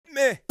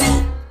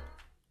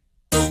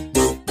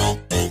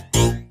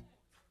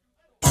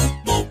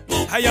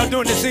How y'all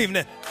doing this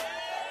evening?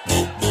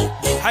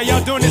 How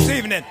y'all doing this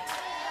evening?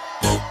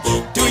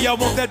 Do y'all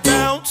want that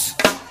bounce?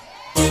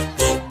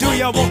 Do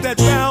y'all want that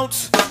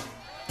bounce?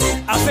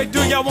 I say, do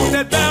y'all want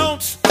that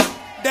bounce?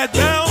 That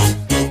bounce?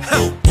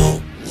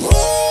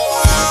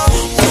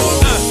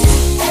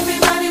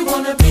 Everybody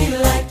wanna be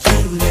like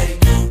you. They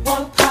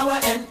want power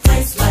and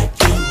praise like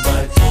you.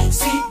 But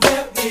see,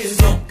 there is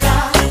no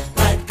God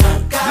like our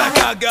God.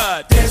 Like our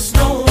God. There's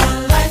no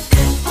one like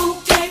you who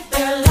gave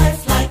their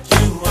life like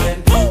you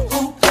and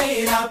who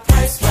paid our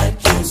price like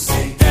you.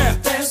 Say, yeah.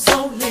 There's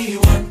only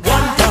one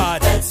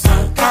God. That's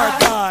our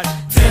God.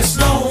 There's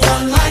no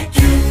one like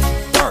you.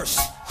 Verse.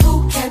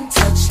 Who can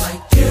touch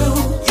like you?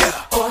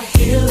 Yeah. Or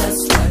heal us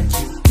like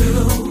you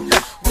do?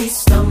 We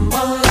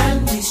stumble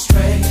and we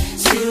stray,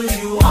 still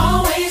you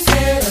always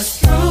get us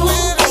through.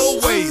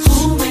 Always.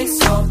 Who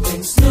makes all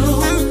things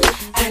new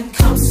and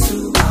comes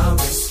to our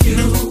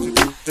rescue?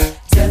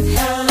 Death,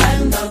 hell,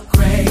 and the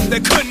grave, They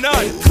could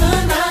not.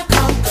 could not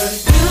conquer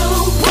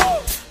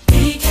you.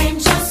 He came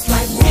just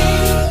like me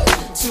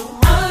to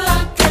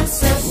unlock and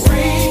set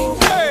free.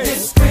 Hey.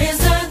 This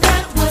prison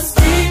that was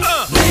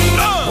deeply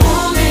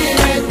wounded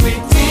and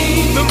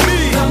redeemed. The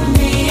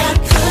me. I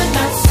could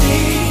not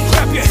see.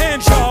 Clap your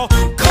hands, y'all.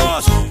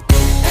 Cause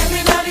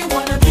Everybody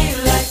wanna be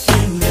like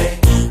you. They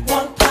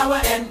want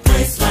power and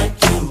praise like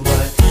you.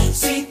 But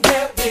see,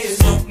 there is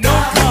no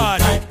God.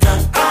 like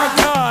our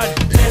God.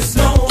 There's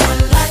no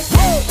one like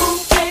you who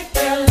gave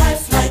their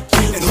life like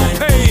you. And who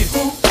paid?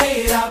 Who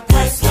paid our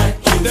price like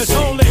you. There's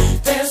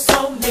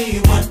only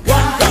one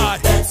God.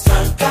 That's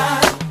our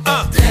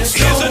God. There's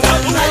Here's no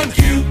another one one. like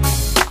you.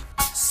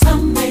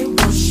 Some may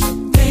worship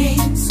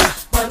things,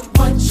 but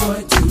what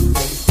joy do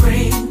they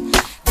bring?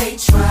 They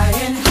try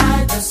and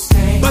hide the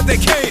stain, But they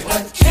can't.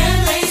 but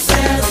can they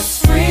set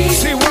us free?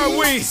 See where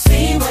we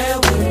See where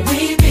would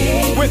we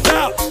be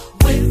without.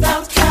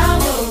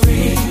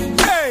 Calvary?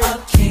 Hey. A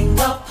king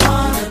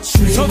upon a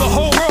tree. So the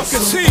whole world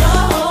can see The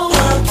whole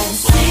world can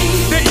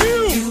see that you,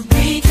 you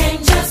became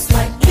just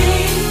like me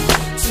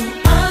to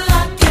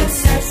unlock and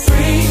set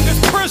free. this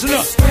prisoner,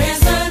 This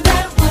prison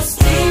that was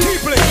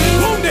deeply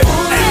wounded.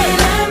 Hey.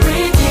 and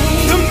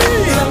redeemed. The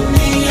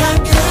me. I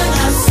could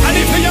not see. I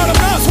need for y'all to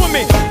bounce with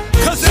me.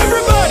 Cause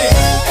everybody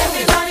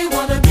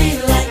Wanna be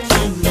like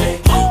you.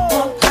 They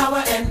want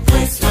power and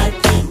praise like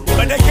you.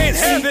 but they can't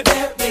have it.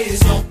 There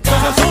is no God.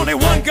 There's only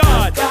one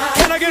God.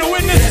 Can I get a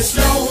witness? There's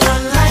no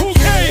one like Who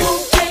came? who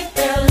gave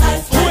their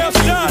life Who like else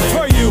died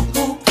for you?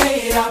 who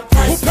paid our Who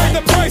price paid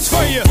the price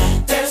for you?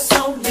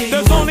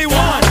 There's only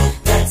one.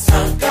 That's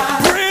our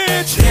God.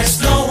 Bridge.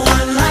 There's no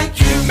one like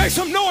you. Make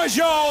some noise,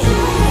 y'all.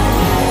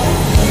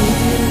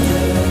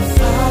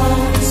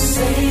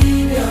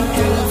 Savior,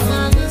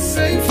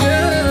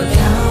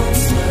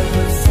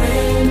 Counselor,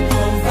 friend,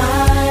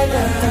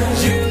 provider.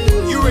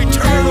 You're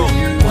eternal.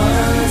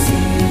 Was,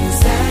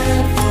 is,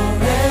 and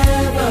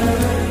forever.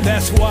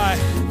 That's why.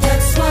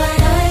 That's why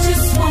I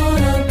just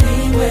wanna be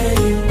where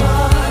you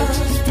are.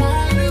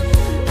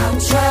 I'll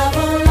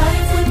travel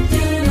life with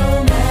you no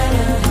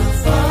matter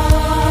how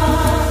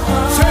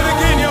far. Say it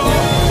again, y'all.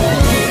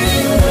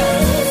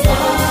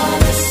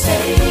 Father,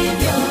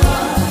 Savior,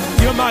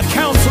 You're my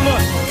counselor,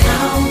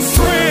 Counselor,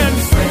 friend,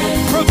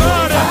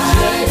 provider.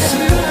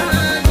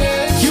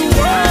 You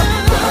were,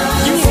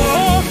 you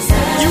are,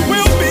 you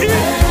will be.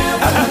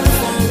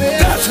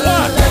 That's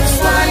why. That's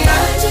why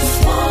I just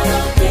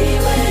wanna be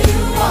where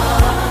you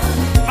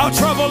are. I'll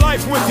travel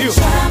life with you.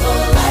 Travel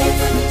life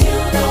with you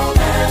no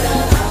matter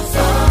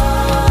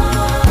how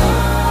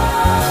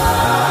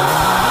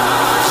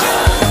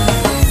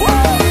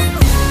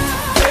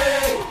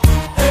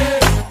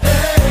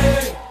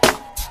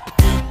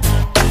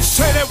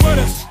Say that with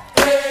us.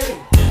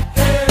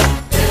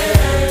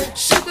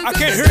 I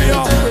can't hear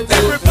y'all.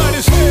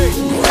 Everybody say.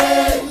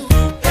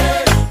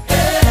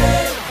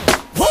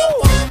 Woo!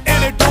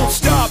 And it don't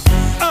stop.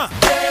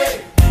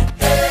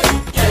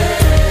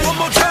 One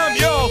more time,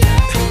 y'all.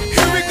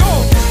 Here we go.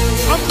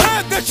 I'm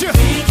glad that you.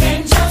 He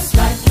came just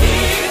like me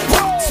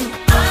to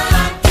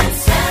unlock and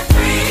set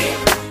free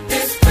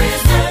this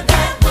prisoner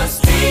that was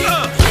deeply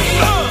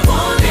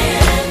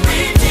wounded and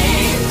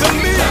redeemed. The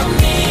me.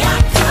 I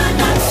could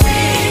not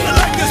see. I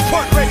like this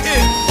part right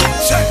here.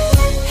 Say.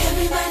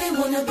 Everybody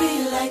wanna be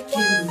like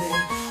you. They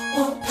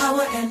want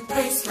power and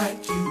praise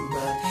like you.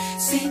 But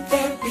see,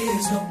 there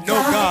is no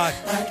God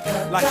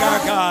like our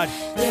God.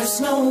 There's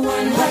no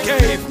one Who like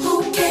gave?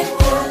 who gave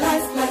their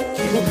life like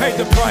you. Who paid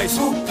the price?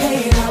 Who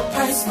paid our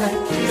price like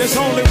you. There's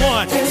only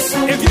one.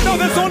 If you know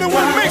there's only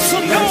one, make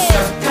some noise.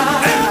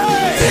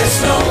 Hey! There's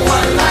no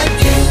one like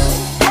you.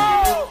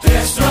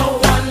 There's no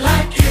one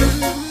like you.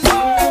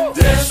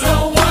 There's no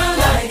one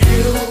like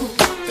you.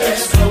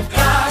 There's no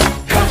God.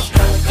 There's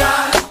no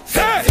God.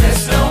 Hey!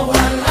 There's no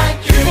one like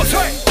you. People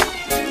say.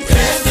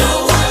 There's no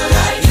one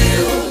like you.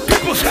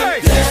 People say.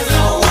 There's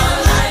no one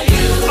like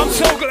you. I'm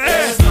so glad.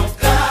 There's no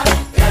God.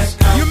 There's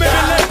no You may be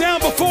God. let down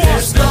before.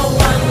 There's no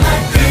one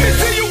like you. Let me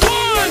see your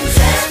ones.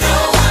 There's no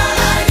one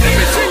like Let you.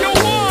 me see your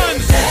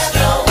ones. There's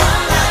no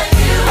one like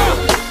you.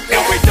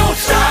 And we don't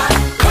stop,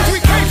 'cause we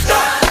can't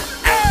stop.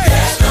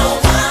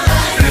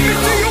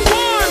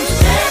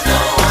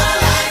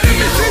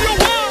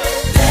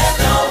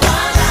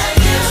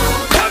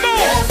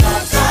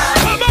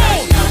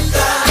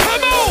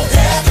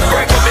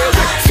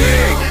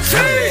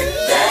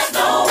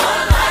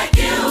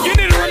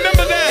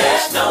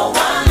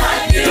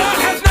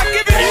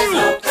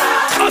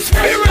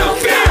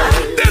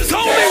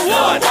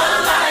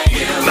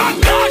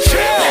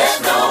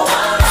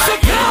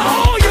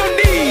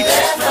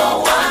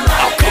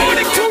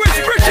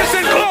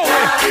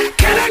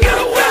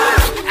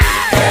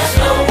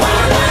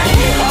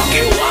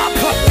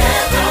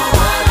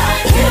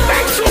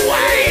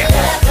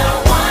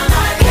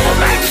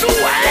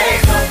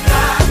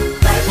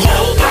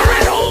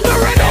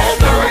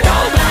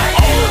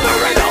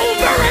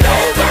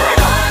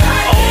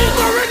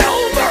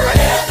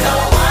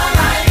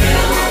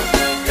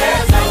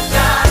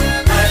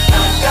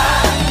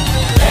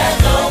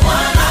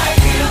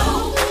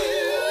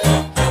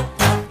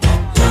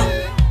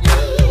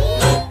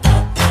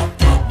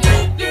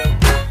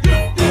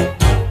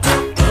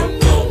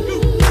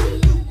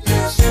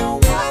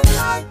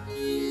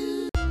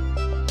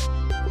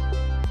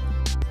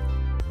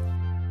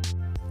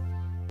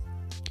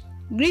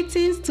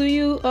 Greetings to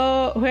you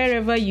all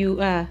wherever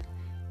you are.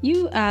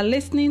 You are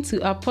listening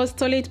to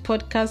Apostolate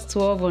Podcast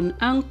 12 on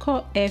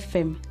Anchor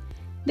FM.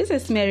 This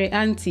is Mary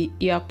Auntie,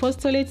 your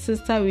Apostolate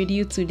sister with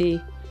you today,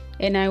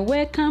 and I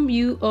welcome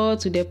you all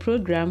to the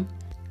program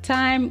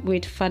Time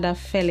with Father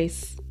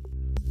Felix.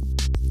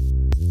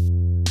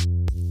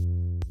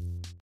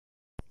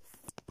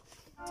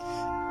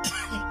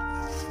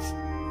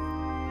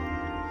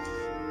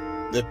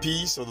 The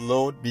peace of the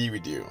Lord be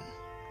with you.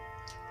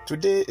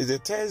 Today is the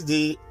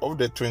Thursday of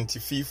the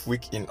 25th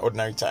week in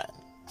Ordinary Time.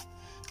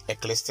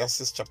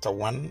 Ecclesiastes chapter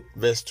 1,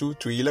 verse 2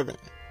 to 11.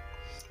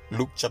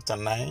 Luke chapter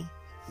 9,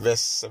 verse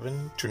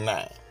 7 to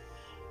 9.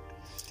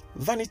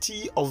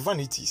 Vanity of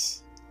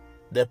vanities,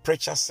 the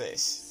preacher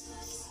says,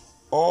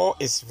 all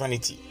is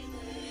vanity.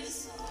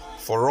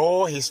 For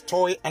all his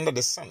toil under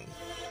the sun,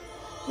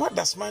 what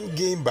does man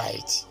gain by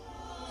it?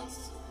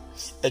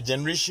 A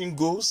generation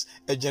goes,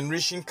 a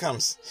generation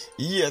comes,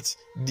 yet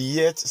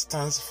the earth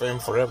stands firm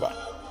forever.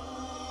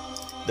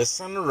 The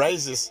sun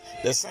rises,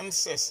 the sun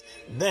sets,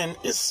 then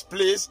its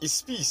place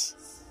is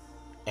peace,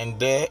 and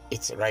there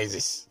it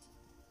rises.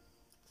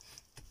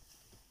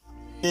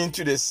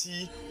 Into the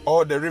sea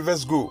all the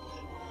rivers go,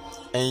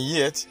 and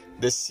yet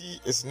the sea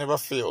is never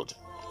filled.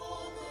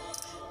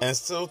 And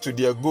still to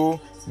their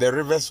go the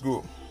rivers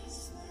go.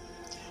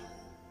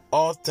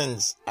 All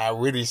things are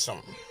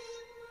wearisome.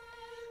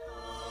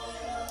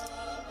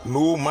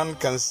 No man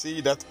can say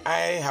that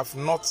I have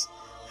not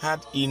had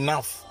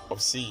enough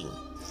of seeing.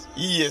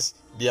 Yes,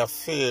 they are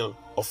fail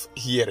of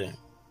hearing.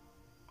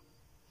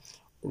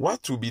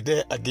 What will be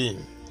there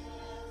again?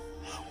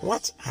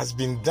 What has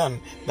been done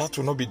that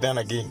will not be done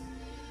again?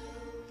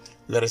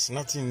 There is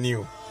nothing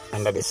new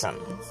under the sun.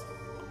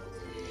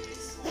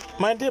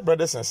 My dear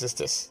brothers and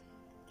sisters,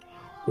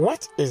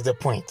 what is the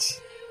point?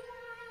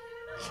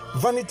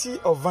 Vanity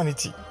of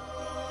vanity.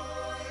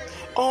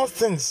 All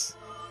things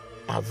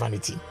are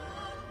vanity.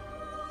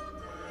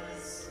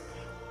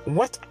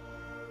 What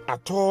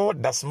at all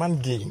does man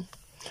gain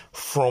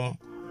from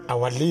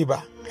our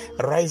labor,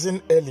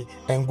 rising early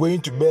and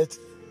going to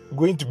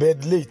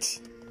bed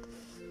late?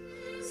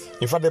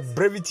 In fact, the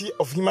brevity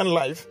of human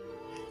life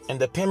and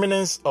the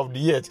permanence of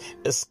the earth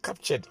is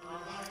captured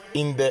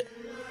in the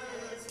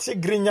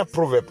Tigrinya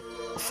proverb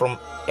from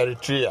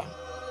Eritrea.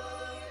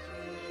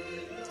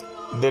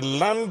 The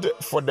land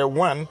for the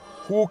one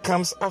who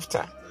comes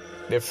after,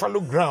 the fallow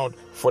ground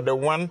for the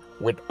one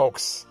with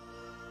ox.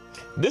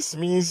 This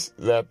means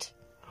that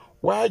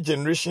while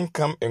generations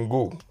come and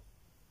go,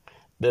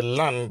 the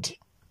land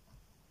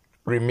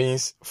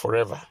remains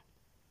forever.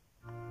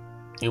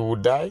 It will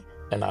die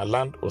and our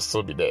land will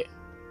still be there.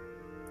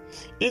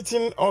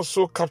 Eating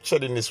also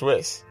captured in his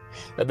words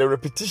that the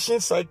repetition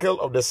cycle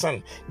of the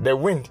sun, the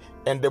wind,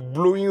 and the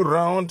blowing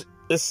round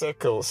its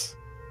circles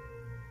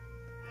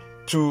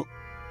to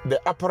the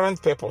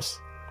apparent purpose,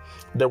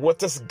 the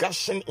waters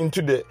gushing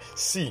into the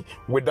sea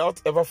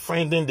without ever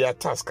finding their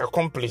task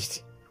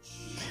accomplished,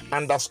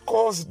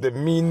 underscores the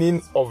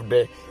meaning of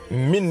the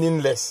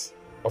meaningless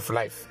of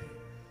life.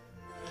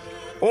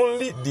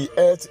 Only the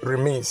earth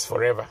remains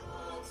forever.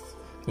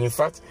 In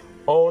fact,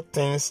 all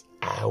things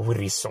are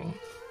wearisome.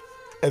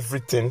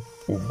 Everything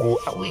will go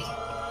away.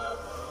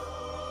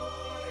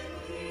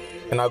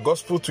 In our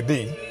gospel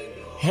today,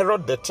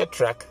 Herod the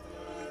Tetrarch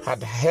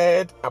had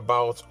heard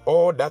about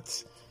all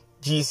that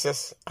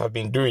Jesus had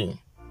been doing,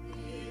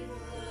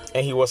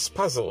 and he was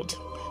puzzled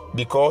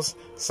because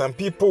some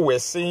people were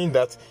saying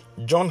that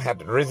John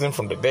had risen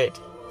from the dead,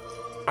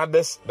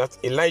 others that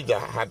Elijah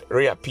had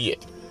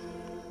reappeared.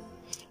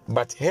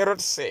 But Herod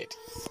said,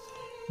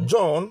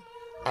 John,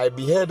 I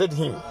beheaded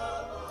him.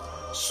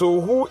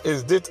 So who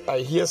is it I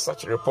hear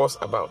such reports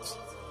about?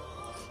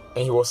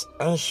 And he was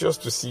anxious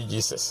to see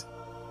Jesus.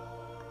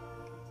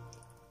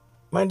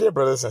 My dear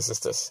brothers and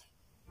sisters,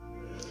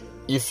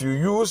 if you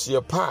use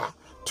your power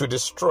to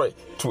destroy,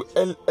 to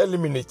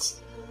eliminate,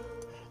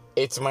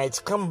 it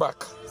might come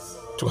back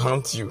to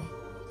haunt you.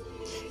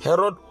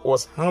 Herod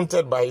was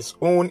haunted by his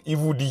own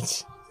evil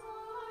deeds.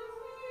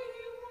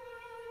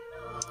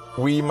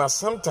 We must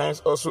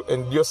sometimes also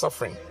endure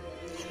suffering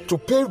to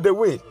pave the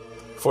way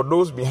for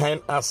those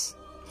behind us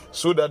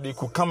so that they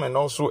could come and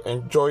also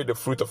enjoy the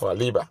fruit of our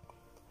labor.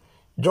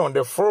 John,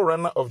 the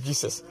forerunner of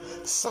Jesus,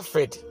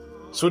 suffered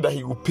so that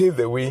he would pave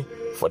the way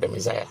for the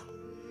Messiah.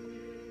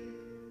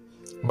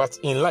 But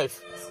in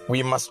life,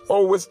 we must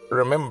always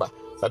remember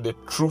that the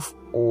truth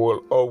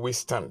will always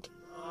stand.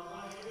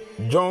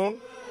 John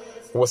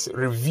was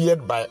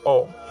revered by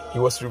all. He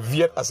was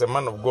revered as a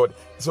man of God.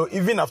 So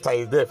even after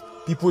his death,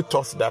 people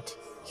thought that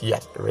he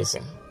had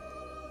risen.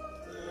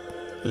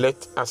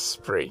 Let us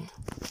pray.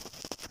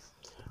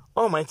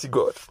 Almighty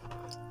God,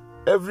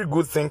 every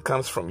good thing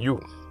comes from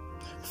you.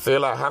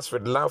 Fill our hearts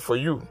with love for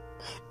you.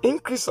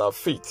 Increase our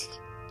faith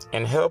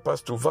and help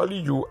us to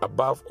value you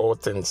above all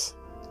things,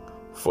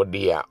 for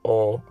they are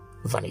all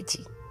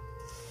vanity.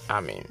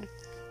 Amen.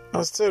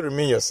 I'll still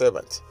remain your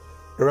servant,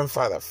 Reverend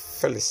Father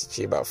Felix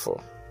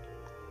Chibafo.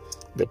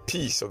 The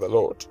peace of the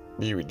Lord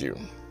be with you.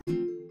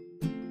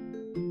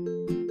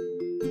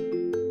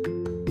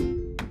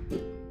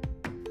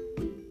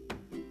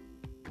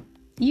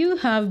 You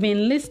have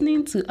been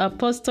listening to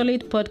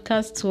Apostolate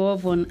Podcast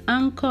 12 on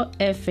Anchor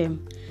FM.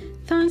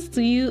 Thanks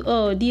to you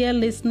all, dear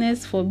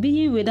listeners, for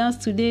being with us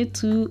today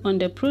too on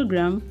the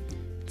program,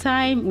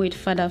 Time with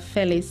Father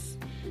Felix.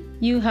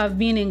 You have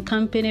been in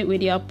company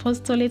with your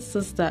apostolate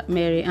sister,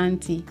 Mary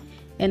Auntie,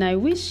 and I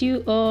wish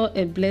you all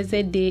a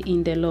blessed day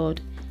in the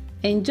Lord.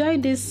 Enjoy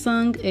this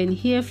song and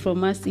hear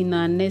from us in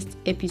our next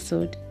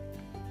episode.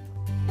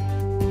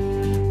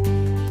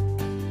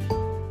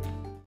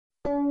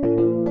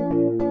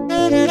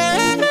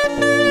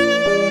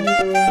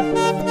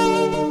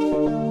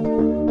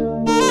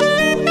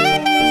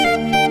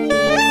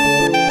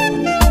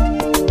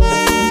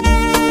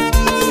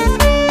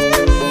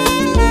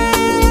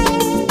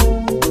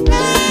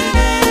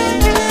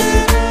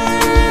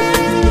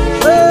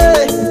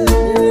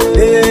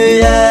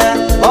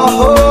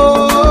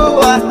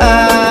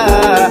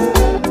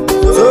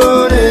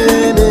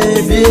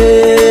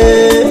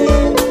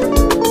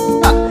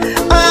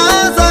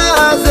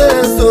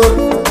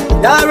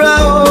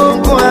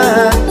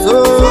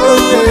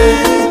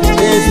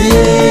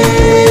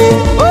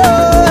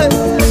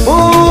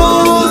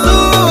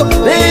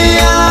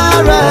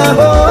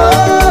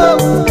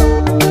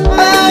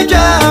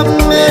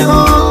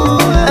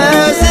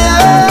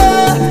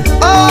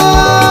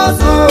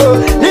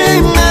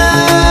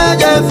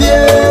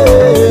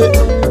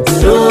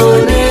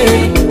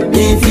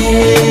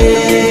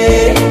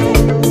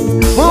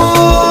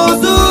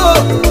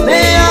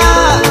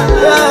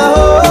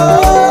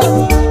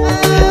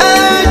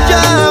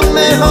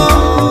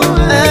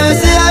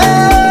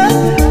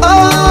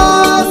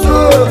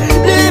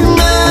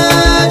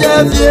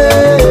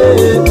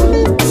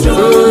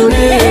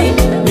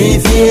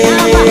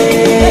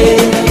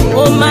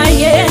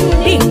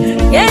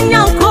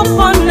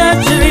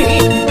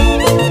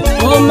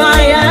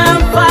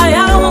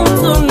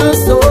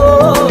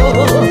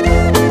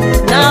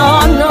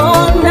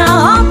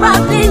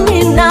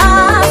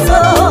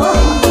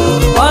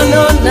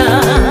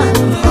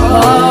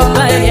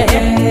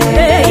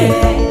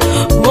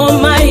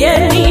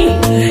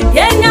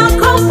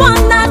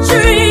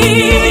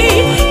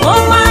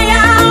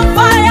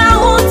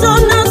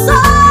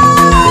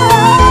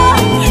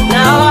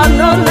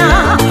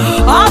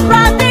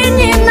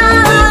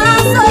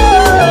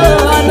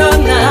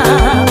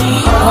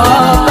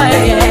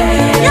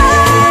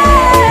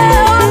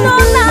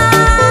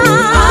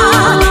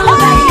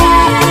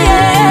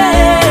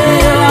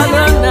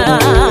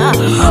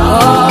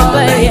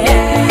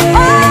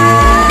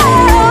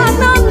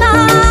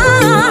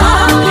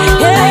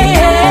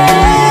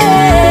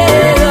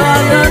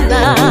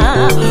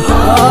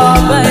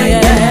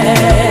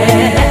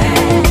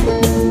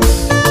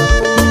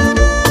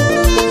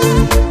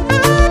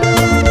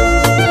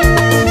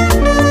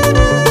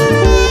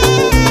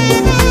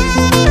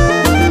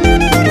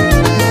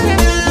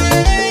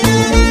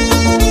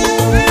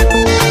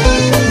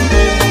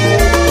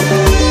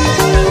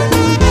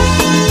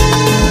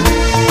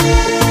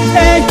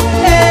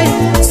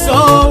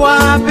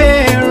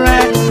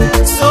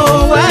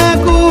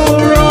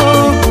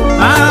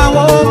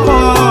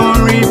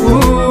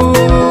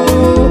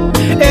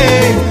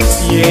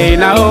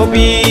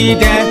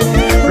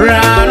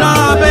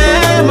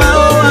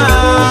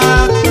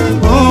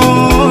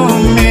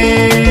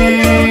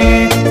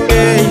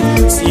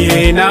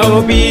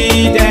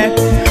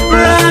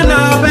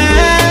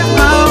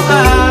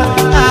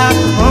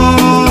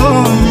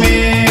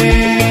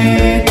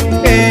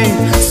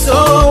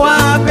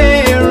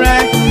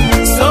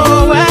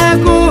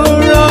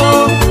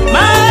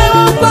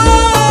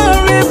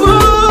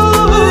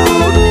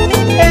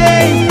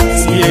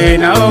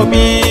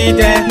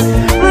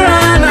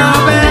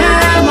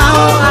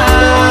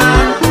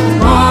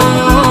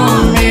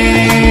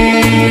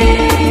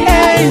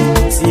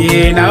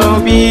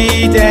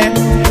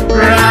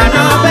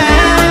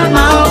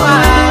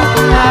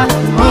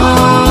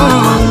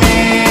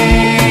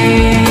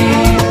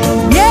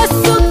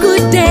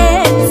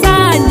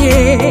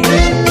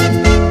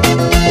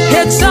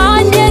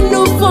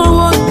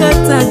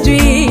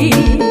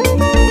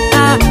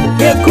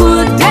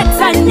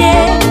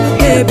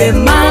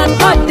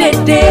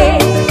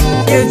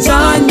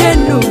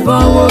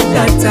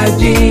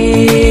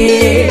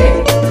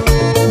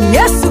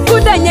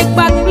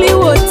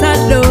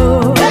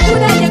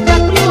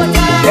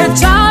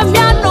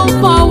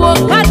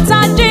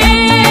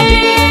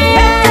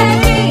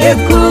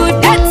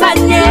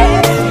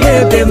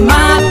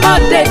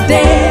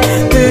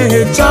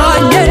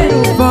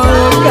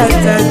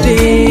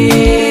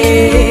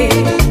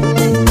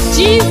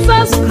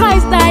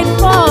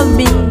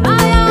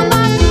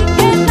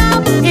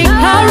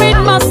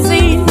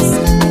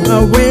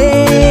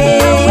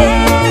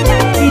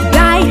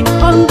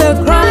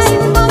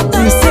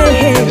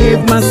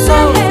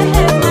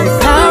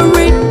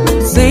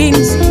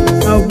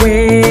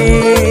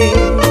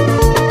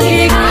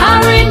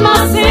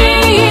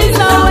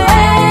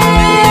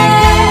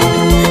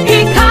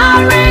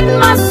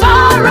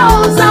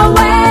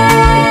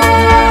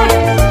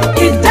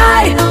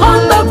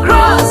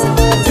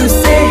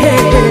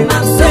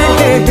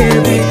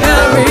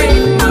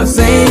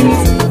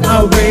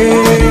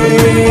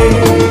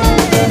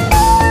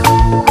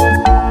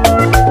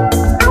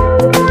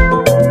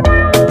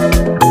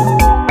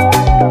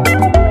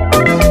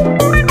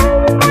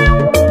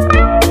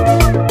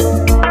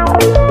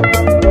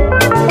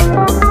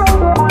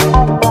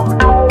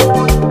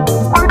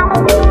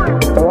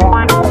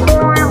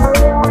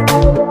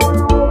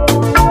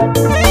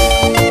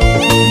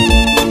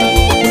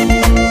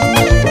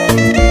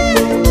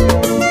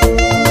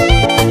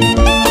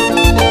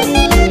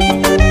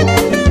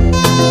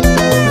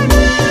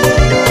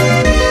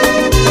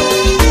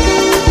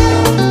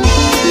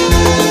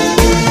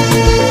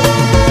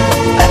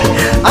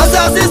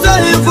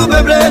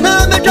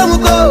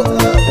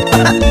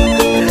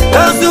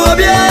 so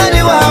be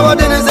anyone,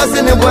 what is a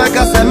sin work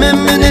as a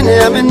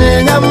minute, a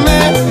minute, a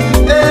minute.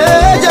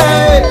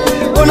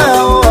 Oh,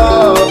 now,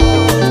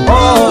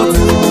 oh,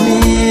 to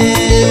me.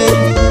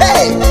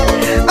 Hey,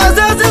 as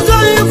I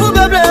saw you for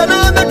the bread,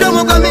 I'm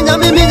coming,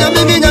 I'm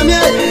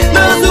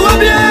now, so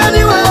be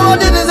anyone,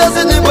 what is a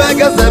sin work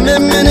as a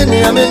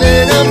minute, a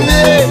minute.